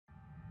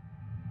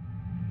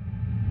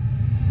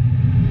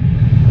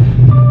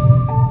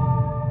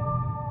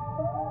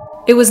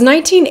It was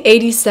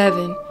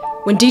 1987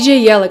 when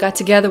DJ Yella got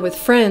together with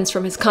friends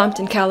from his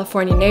Compton,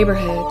 California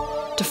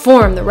neighborhood to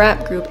form the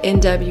rap group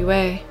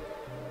N.W.A.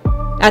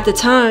 At the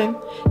time,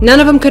 none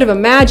of them could have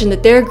imagined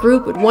that their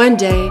group would one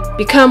day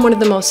become one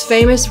of the most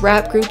famous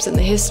rap groups in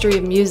the history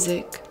of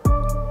music.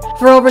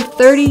 For over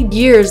 30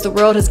 years, the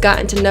world has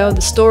gotten to know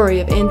the story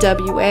of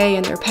N.W.A.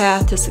 and their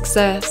path to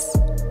success.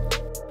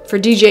 For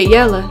DJ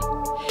Yella,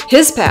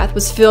 his path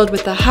was filled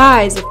with the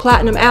highs of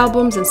platinum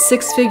albums and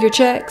six-figure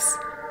checks,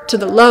 to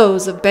the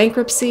lows of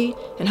bankruptcy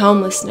and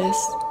homelessness.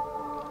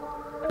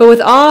 But with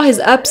all his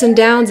ups and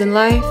downs in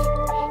life,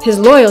 his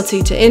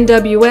loyalty to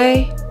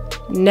N.W.A.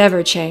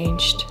 never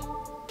changed.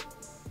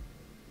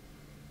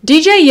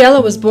 DJ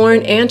Yella was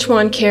born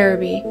Antoine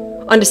Caribbean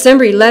on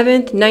December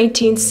 11,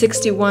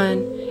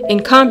 1961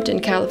 in Compton,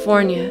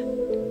 California.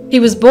 He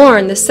was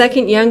born the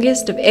second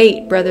youngest of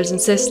 8 brothers and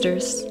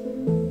sisters.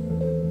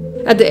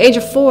 At the age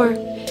of 4,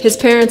 his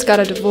parents got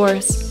a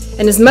divorce,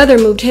 and his mother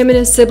moved him and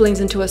his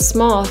siblings into a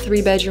small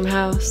 3-bedroom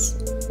house.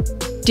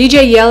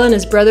 DJ Yella and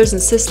his brothers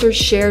and sisters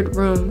shared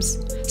rooms,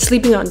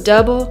 sleeping on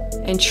double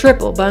and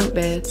triple bunk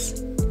beds.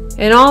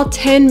 And all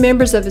 10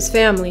 members of his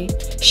family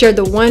shared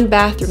the one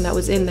bathroom that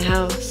was in the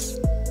house.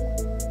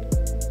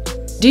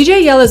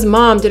 DJ Yella's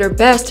mom did her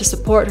best to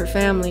support her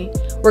family,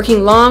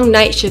 working long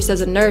night shifts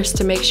as a nurse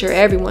to make sure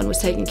everyone was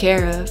taken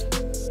care of.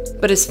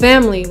 But his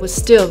family was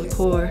still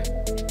poor.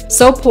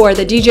 So poor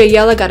that DJ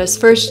Yella got his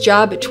first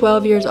job at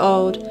 12 years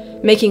old,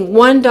 making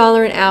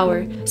 $1 an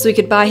hour so he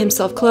could buy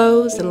himself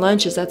clothes and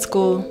lunches at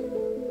school.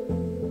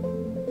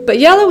 But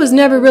Yella was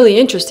never really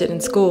interested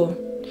in school.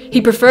 He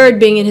preferred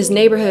being in his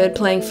neighborhood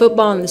playing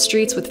football in the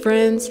streets with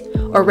friends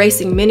or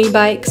racing mini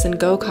bikes and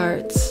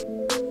go-karts.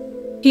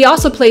 He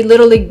also played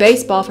Little League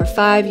Baseball for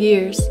 5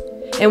 years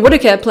and would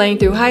have kept playing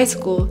through high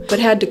school, but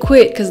had to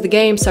quit because the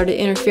game started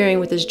interfering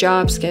with his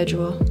job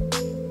schedule.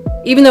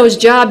 Even though his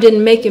job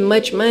didn't make him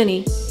much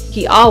money,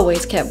 he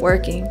always kept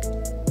working.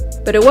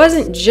 But it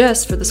wasn't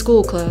just for the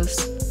school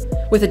clothes.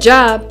 With a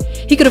job,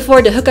 he could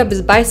afford to hook up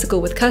his bicycle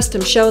with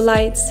custom show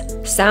lights,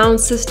 sound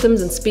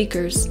systems, and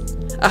speakers,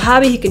 a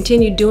hobby he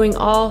continued doing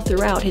all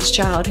throughout his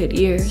childhood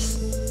years.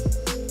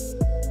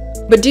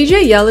 But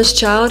DJ Yella's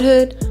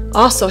childhood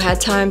also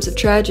had times of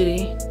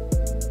tragedy.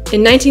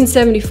 In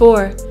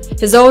 1974,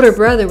 his older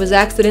brother was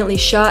accidentally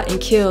shot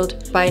and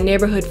killed by a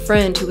neighborhood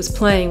friend who was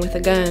playing with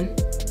a gun.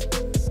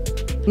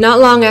 Not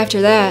long after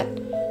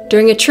that,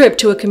 during a trip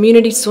to a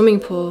community swimming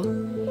pool,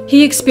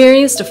 he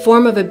experienced a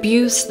form of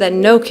abuse that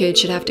no kid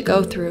should have to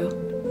go through,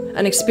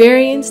 an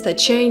experience that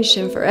changed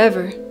him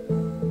forever.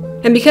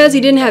 And because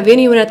he didn't have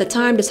anyone at the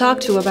time to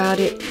talk to about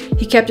it,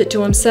 he kept it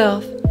to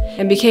himself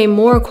and became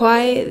more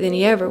quiet than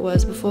he ever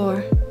was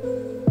before.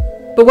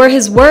 But where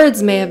his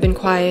words may have been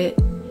quiet,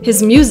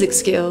 his music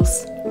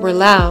skills were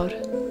loud.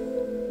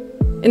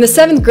 In the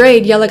 7th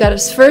grade, Yella got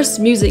his first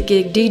music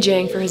gig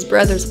DJing for his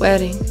brother's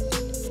wedding.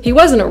 He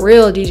wasn't a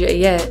real DJ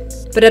yet,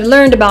 but had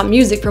learned about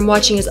music from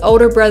watching his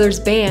older brother's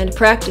band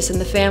practice in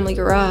the family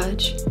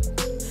garage.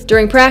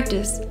 During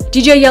practice,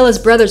 DJ Yella's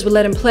brothers would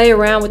let him play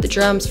around with the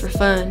drums for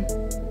fun.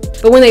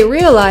 But when they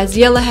realized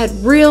Yella had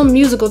real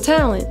musical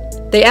talent,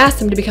 they asked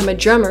him to become a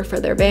drummer for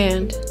their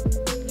band.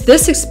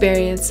 This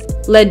experience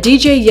led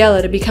DJ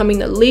Yella to becoming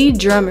the lead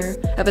drummer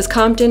of his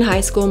Compton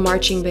High School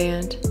marching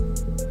band.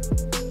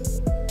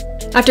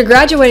 After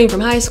graduating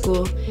from high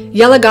school,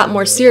 Yella got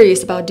more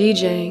serious about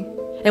DJing,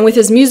 and with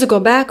his musical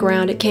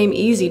background, it came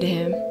easy to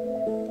him.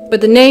 But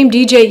the name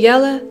DJ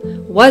Yella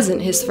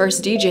wasn't his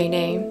first DJ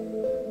name.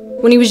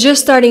 When he was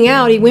just starting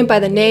out, he went by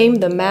the name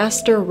The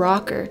Master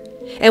Rocker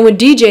and would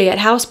DJ at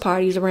house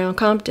parties around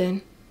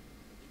Compton.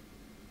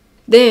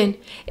 Then,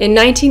 in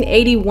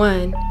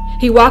 1981,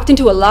 he walked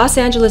into a Los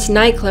Angeles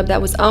nightclub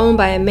that was owned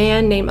by a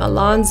man named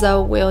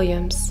Alonzo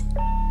Williams.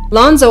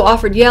 Lonzo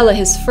offered Yella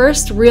his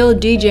first real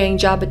DJing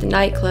job at the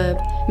nightclub,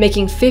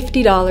 making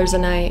 $50 a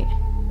night.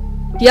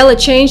 Yella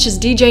changed his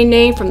DJ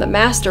name from The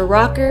Master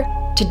Rocker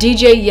to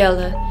DJ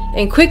Yella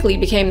and quickly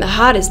became the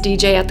hottest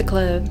DJ at the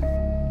club.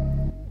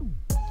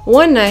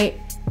 One night,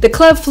 the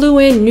club flew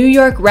in New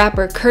York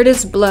rapper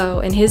Kurtis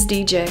Blow and his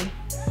DJ.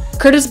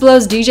 Kurtis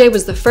Blow's DJ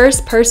was the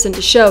first person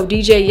to show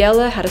DJ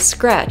Yella how to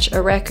scratch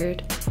a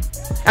record.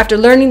 After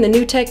learning the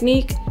new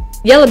technique,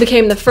 Yella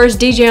became the first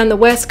DJ on the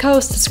West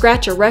Coast to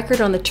scratch a record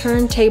on the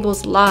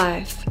turntables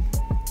live.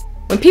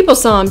 When people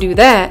saw him do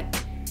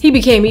that, he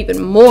became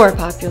even more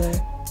popular.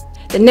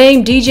 The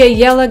name DJ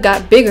Yella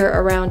got bigger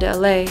around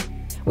LA,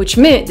 which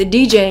meant the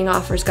DJing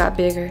offers got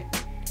bigger.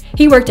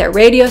 He worked at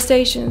radio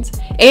stations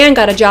and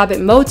got a job at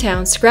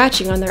Motown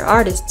scratching on their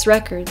artists'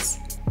 records.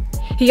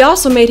 He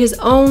also made his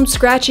own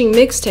scratching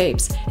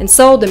mixtapes and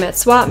sold them at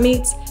swap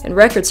meets and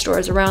record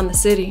stores around the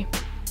city.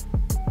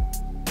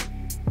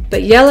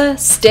 But Yella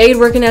stayed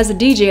working as a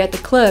DJ at the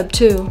club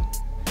too.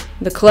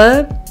 The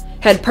club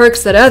had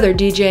perks that other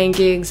DJing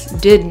gigs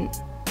didn't.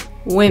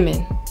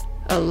 Women.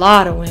 A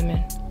lot of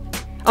women.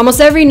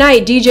 Almost every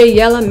night DJ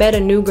Yella met a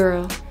new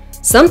girl,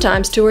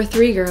 sometimes 2 or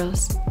 3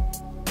 girls.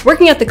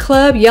 Working at the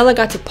club, Yella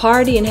got to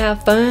party and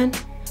have fun,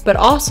 but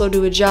also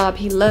do a job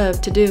he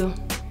loved to do.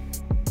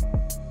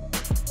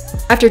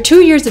 After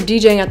 2 years of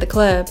DJing at the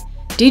club,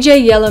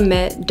 DJ Yella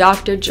met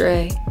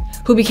Dr.Dre,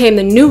 who became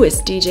the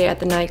newest DJ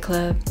at the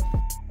nightclub.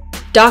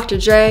 Dr.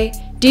 Dre,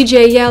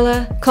 DJ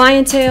Yella,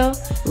 Clientele,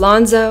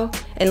 Lonzo,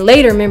 and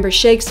later member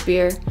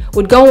Shakespeare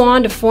would go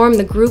on to form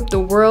the group the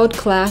World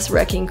Class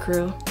Wrecking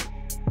Crew.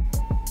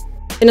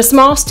 In a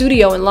small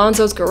studio in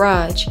Lonzo's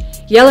garage,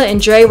 Yella and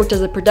Dre worked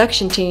as a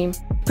production team,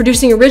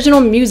 producing original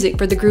music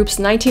for the group's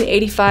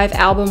 1985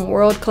 album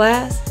World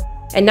Class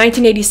and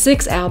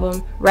 1986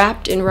 album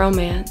Wrapped in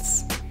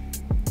Romance.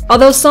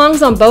 Although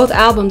songs on both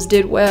albums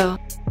did well,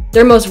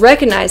 their most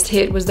recognized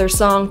hit was their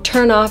song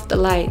Turn Off the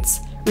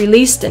Lights,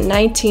 released in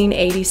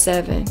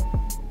 1987.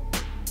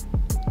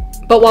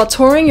 But while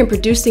touring and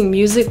producing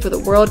music for the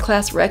World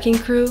Class Wrecking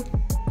Crew,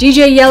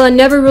 DJ Yella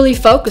never really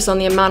focused on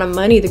the amount of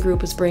money the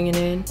group was bringing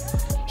in.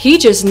 He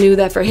just knew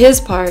that for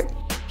his part,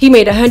 he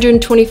made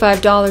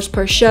 $125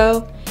 per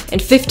show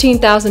and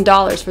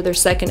 $15,000 for their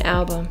second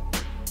album.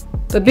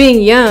 But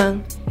being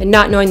young and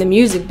not knowing the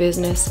music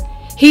business,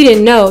 he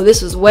didn't know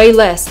this was way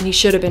less than he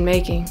should have been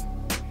making.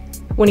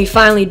 When he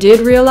finally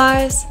did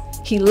realize,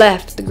 he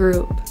left the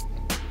group.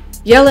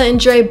 Yella and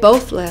Dre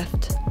both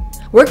left.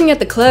 Working at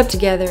the club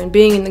together and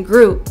being in the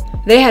group,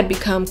 they had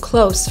become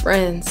close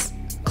friends,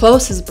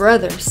 close as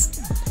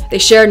brothers. They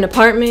shared an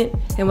apartment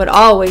and would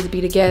always be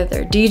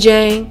together,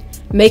 DJing,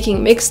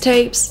 making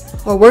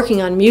mixtapes, or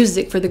working on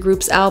music for the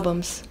group's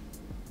albums.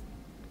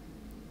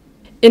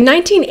 In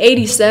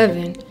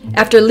 1987,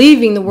 after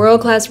leaving the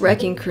World Class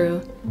Wrecking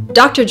Crew,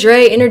 Dr.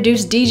 Dre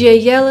introduced DJ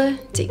Yella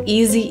to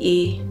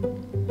Eazy-E.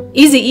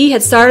 Eazy-E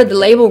had started the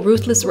label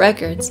Ruthless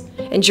Records,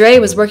 and Dre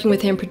was working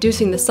with him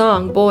producing the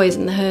song Boys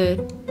in the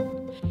Hood.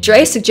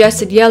 Dre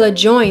suggested Yella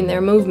join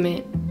their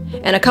movement,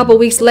 and a couple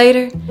weeks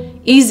later,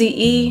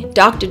 Eazy-E,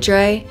 Dr.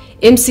 Dre,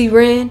 MC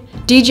Ren,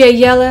 DJ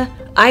Yella,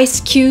 Ice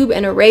Cube,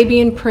 and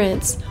Arabian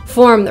Prince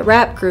formed the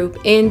rap group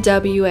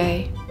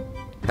N.W.A.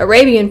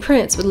 Arabian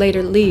Prince would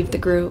later leave the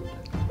group.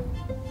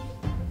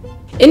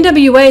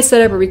 N.W.A.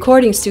 set up a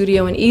recording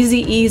studio in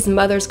Eazy-E's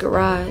mother's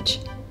garage,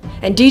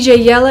 and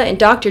DJ Yella and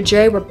Dr.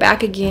 Dre were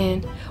back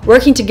again,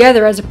 working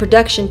together as a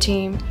production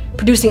team,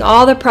 producing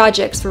all their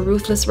projects for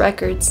Ruthless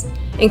Records,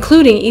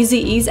 including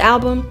Eazy-E's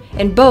album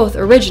and both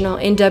original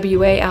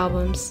N.W.A.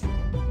 albums.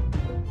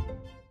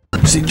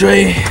 See,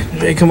 Dre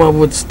come up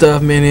with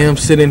stuff, man. I'm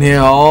sitting here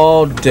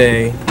all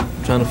day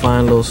trying to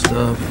find little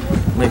stuff,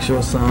 make sure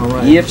it sound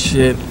right. Yep.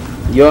 Shit.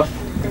 Yup.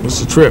 What's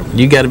the trip?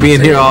 You got to be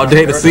in here all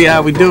day to see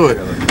how we do it.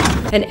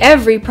 And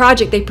every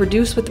project they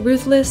produced with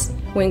Ruthless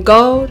went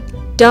gold,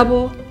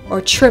 double,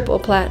 or triple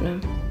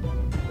platinum.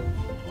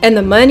 And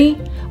the money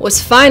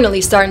was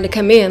finally starting to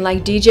come in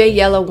like DJ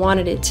Yella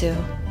wanted it to.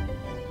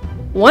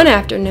 One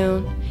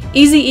afternoon,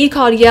 Eazy-E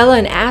called Yella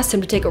and asked him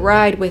to take a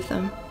ride with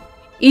him.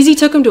 Eazy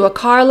took him to a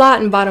car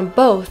lot and bought them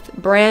both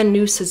brand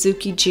new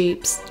Suzuki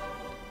Jeeps.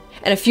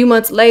 And a few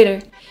months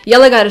later,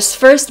 Yella got his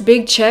first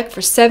big check for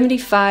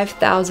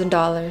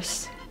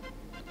 $75,000.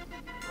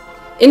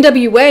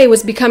 N.W.A.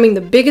 was becoming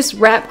the biggest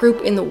rap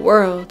group in the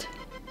world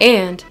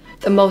and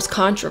the most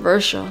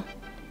controversial.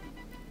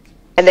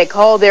 And they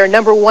call their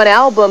 #1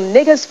 album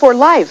Niggas for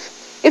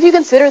Life. If you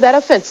consider that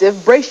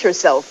offensive, brace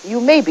yourself. You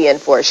may be in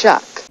for a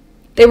shock.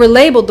 They were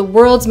labeled the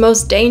world's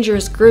most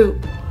dangerous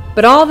group,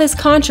 but all this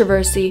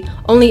controversy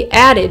only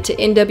added to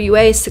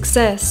N.W.A.'s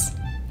success.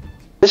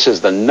 This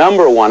is the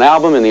 #1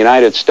 album in the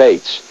United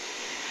States.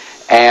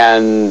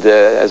 And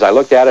as I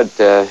looked at it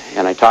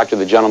and I talked to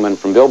the gentleman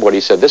from Billboard,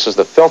 he said this is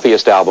the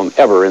filthiest album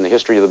ever in the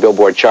history of the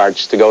Billboard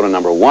charts to go to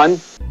 #1.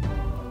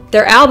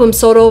 Their album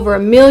sold over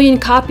 1 million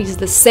copies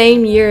the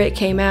same year it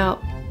came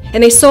out,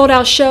 and they sold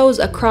out shows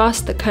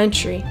across the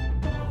country.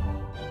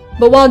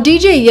 But while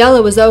DJ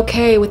Yella was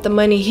okay with the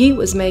money he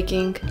was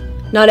making,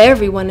 not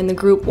everyone in the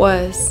group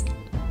was.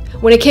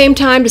 When it came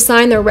time to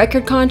sign their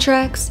record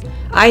contracts,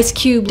 Ice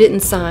Cube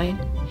didn't sign,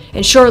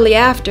 and shortly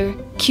after,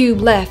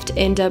 Cube left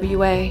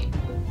N.W.A.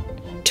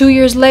 2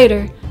 years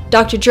later,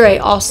 Dr. Dre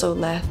also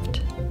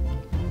left.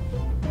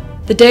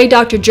 The day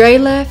Dr. Dre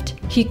left,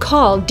 he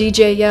called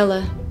DJ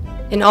Yella,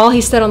 and all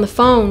he said on the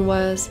phone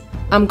was,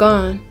 "I'm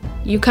gone.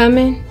 You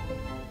coming?"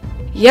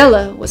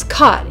 Yella was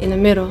caught in the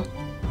middle.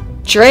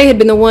 Dre had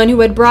been the one who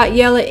had brought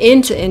Yella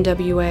into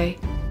N.W.A.,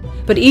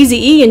 but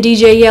Eazy-E and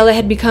DJ Yella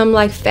had become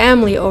like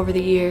family over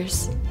the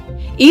years.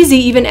 Eazy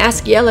even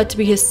asked Yella to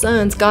be his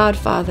son's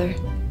godfather.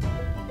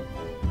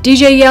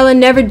 DJ Yella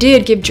never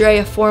did give Dre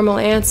a formal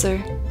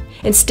answer.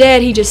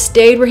 Instead, he just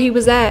stayed where he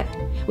was at,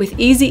 with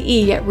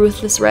Eazy-E at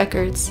Ruthless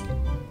Records.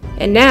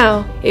 And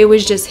now, it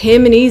was just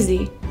him and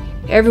Eazy.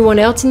 Everyone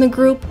else in the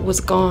group was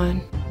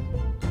gone.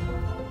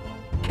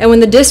 And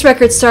when the diss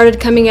records started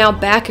coming out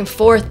back and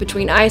forth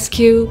between Ice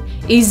Cube,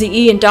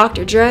 Eazy-E, and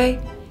Dr. Dre,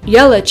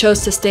 Yella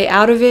chose to stay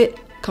out of it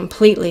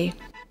completely.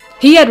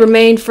 He had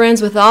remained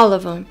friends with all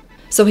of them,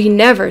 so he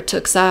never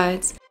took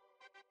sides.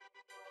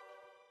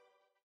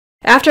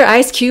 After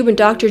Ice Cube and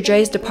Dr.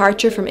 Dre's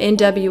departure from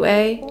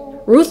N.W.A.,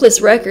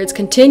 Ruthless Records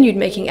continued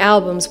making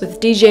albums with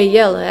DJ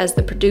Yella as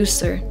the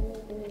producer,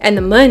 and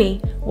the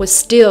money was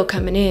still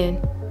coming in.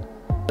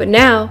 But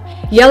now,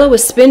 Yella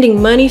was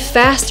spending money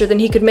faster than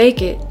he could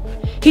make it.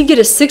 He'd get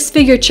a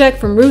 6-figure check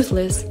from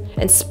Ruthless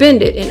and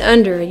spend it in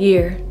under a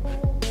year.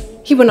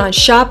 He went on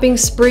shopping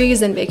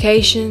sprees and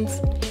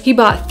vacations. He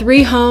bought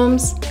 3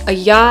 homes, a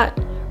yacht,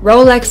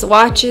 Rolex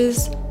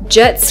watches,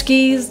 jet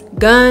skis,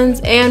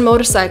 guns, and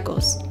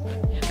motorcycles.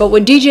 But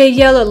what DJ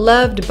Yella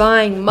loved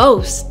buying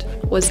most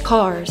was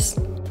cars.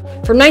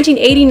 From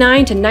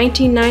 1989 to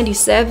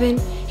 1997,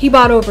 he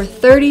bought over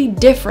 30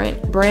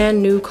 different brand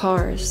new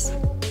cars.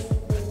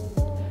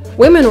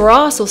 Women were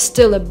also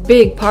still a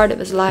big part of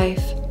his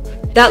life.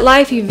 That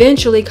life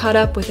eventually caught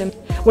up with him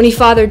when he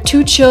fathered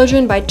 2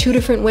 children by 2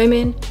 different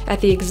women at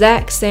the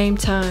exact same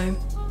time.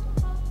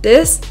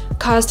 This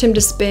caused him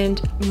to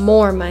spend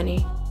more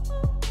money.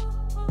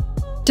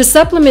 To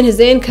supplement his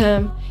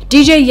income,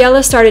 DJ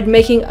Yella started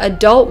making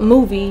adult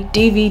movie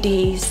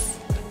DVDs.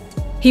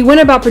 He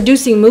went about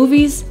producing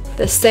movies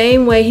the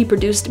same way he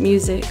produced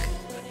music.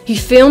 He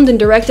filmed and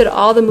directed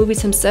all the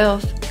movies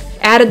himself,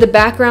 added the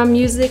background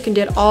music, and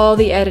did all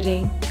the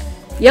editing.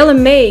 Yella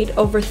made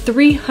over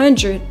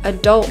 300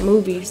 adult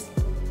movies.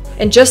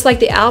 And just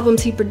like the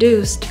albums he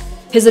produced,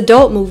 his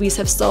adult movies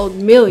have sold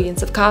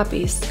millions of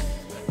copies.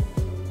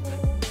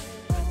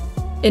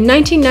 In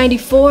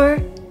 1994,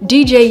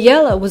 DJ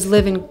Yella was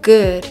living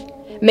good,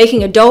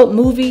 making adult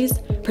movies,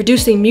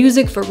 producing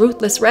music for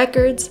Ruthless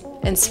Records,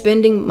 and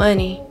spending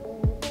money.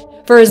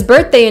 For his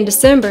birthday in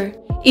December,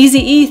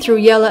 Eazy-E threw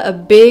Yella a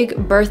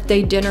big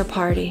birthday dinner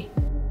party.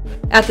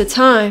 At the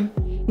time,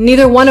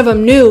 neither one of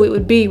them knew it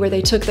would be where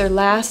they took their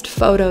last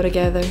photo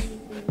together.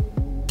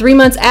 3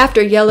 months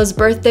after Yella's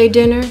birthday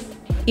dinner,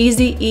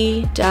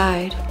 Eazy-E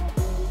died.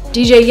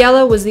 DJ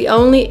Yella was the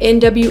only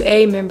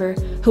N.W.A. member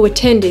who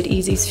attended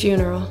Eazy's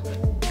funeral.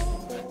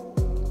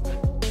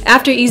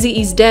 After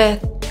Eazy-E's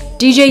death,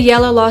 DJ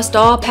Yella lost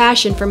all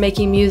passion for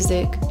making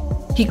music.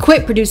 He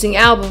quit producing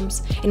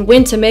albums and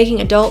went to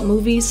making adult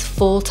movies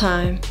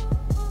full-time.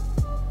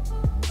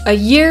 A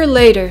year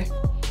later,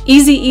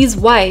 Eazy-E's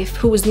wife,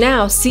 who was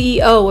now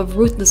CEO of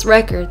Ruthless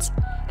Records,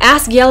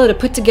 asked Yella to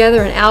put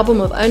together an album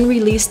of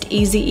unreleased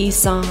Eazy-E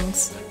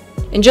songs.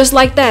 And just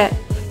like that,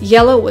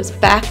 Yella was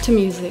back to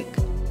music.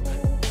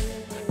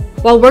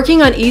 While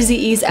working on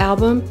Eazy-E's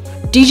album,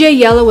 DJ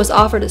Yella was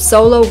offered a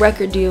solo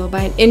record deal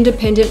by an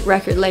independent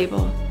record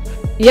label.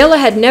 Yella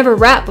had never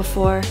rapped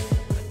before.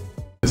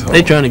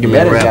 They trying to get me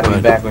to rap,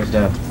 but I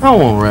don't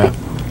want to rap.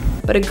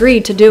 But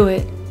agreed to do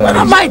it. But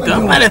I might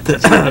have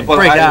to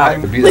break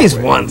out at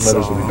least once.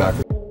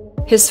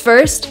 His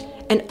first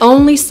and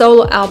only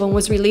solo album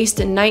was released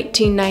in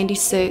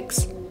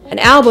 1996, an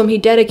album he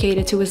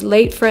dedicated to his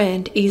late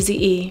friend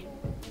Eazy-E.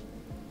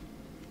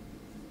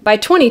 By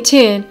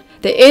 2010,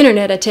 the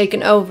internet had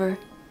taken over,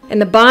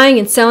 and the buying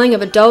and selling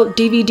of adult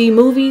DVD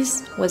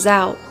movies was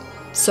out,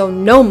 so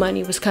no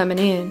money was coming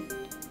in.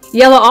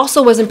 Yella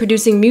also wasn't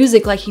producing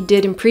music like he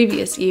did in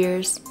previous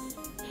years,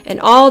 and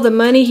all the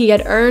money he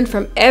had earned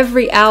from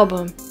every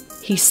album,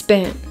 he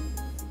spent.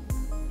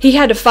 He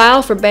had to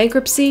file for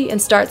bankruptcy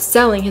and start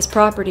selling his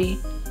property.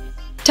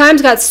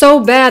 Times got so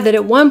bad that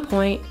at one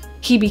point,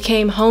 he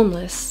became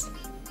homeless.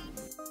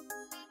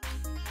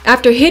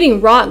 After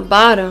hitting rock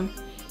bottom,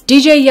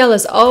 DJ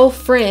Yella's old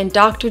friend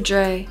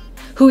Dr.Dre,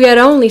 who he had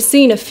only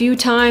seen a few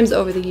times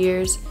over the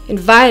years,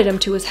 invited him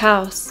to his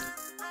house.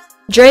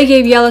 Dre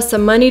gave Yella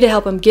some money to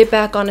help him get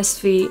back on his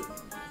feet.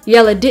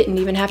 Yella didn't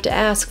even have to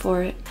ask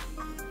for it.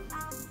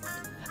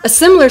 A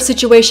similar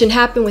situation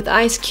happened with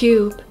Ice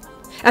Cube.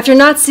 After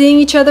not seeing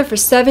each other for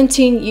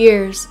 17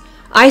 years,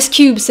 Ice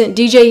Cube sent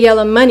DJ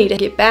Yella money to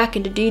get back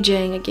into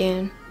DJing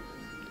again.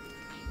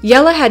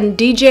 Yella hadn't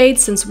DJ'd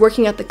since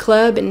working at the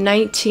club in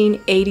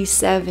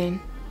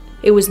 1987.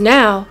 It was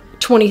now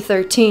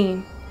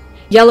 2013.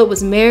 Yella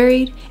was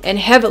married and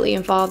heavily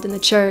involved in the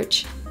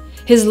church.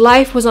 His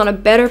life was on a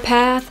better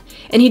path,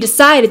 and he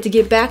decided to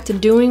get back to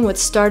doing what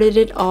started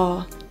it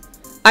all.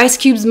 Ice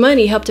Cube's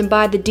money helped him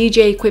buy the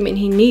DJ equipment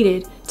he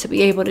needed to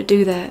be able to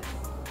do that.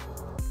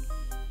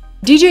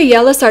 DJ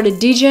Yella started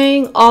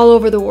DJing all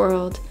over the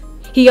world.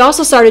 He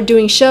also started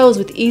doing shows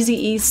with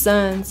Eazy-E's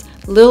sons,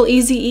 Lil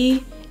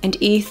Eazy-E and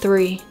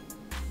E3.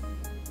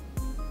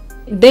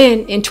 Then,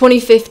 in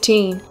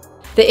 2015,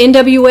 the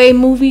N.W.A.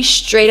 movie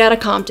Straight Outta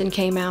Compton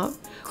came out,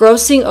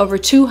 grossing over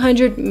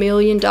 $200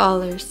 million.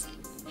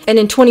 And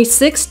in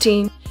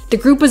 2016, the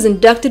group was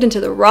inducted into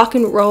the Rock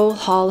and Roll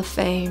Hall of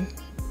Fame.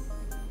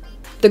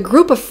 The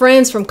group of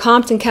friends from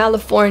Compton,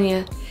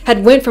 California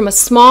had went from a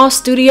small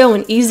studio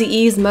in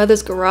Eazy-E's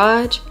mother's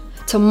garage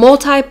to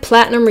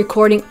multi-platinum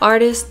recording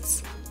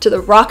artists to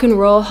the Rock and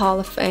Roll Hall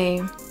of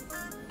Fame.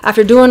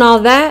 After doing all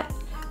that,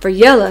 for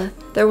Yella,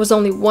 there was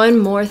only one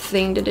more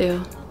thing to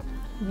do: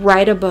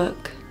 write a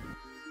book.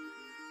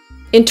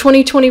 In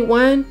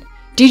 2021,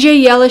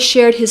 DJ Yella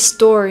shared his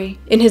story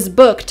in his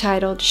book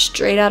titled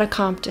Straight Outta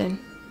Compton.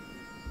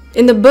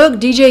 In the book,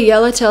 DJ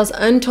Yella tells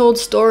untold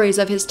stories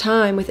of his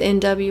time with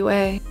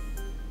N.W.A.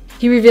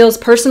 He reveals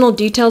personal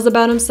details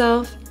about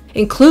himself,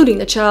 including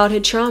the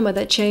childhood trauma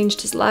that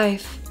changed his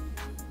life.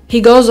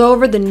 He goes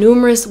over the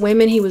numerous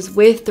women he was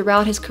with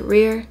throughout his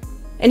career,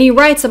 and he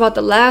writes about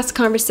the last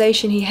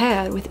conversation he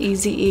had with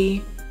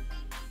Eazy-E.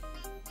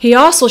 He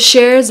also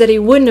shares that he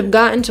wouldn't have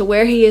gotten to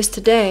where he is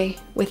today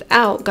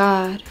without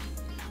God.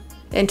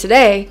 And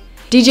today,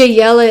 DJ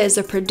Yella is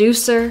a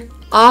producer,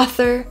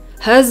 author,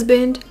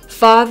 husband,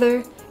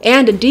 father,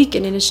 and a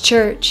deacon in his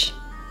church.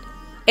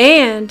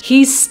 And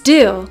he's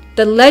still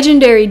the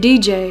legendary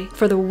DJ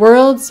for the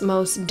world's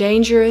most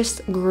dangerous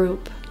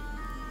group.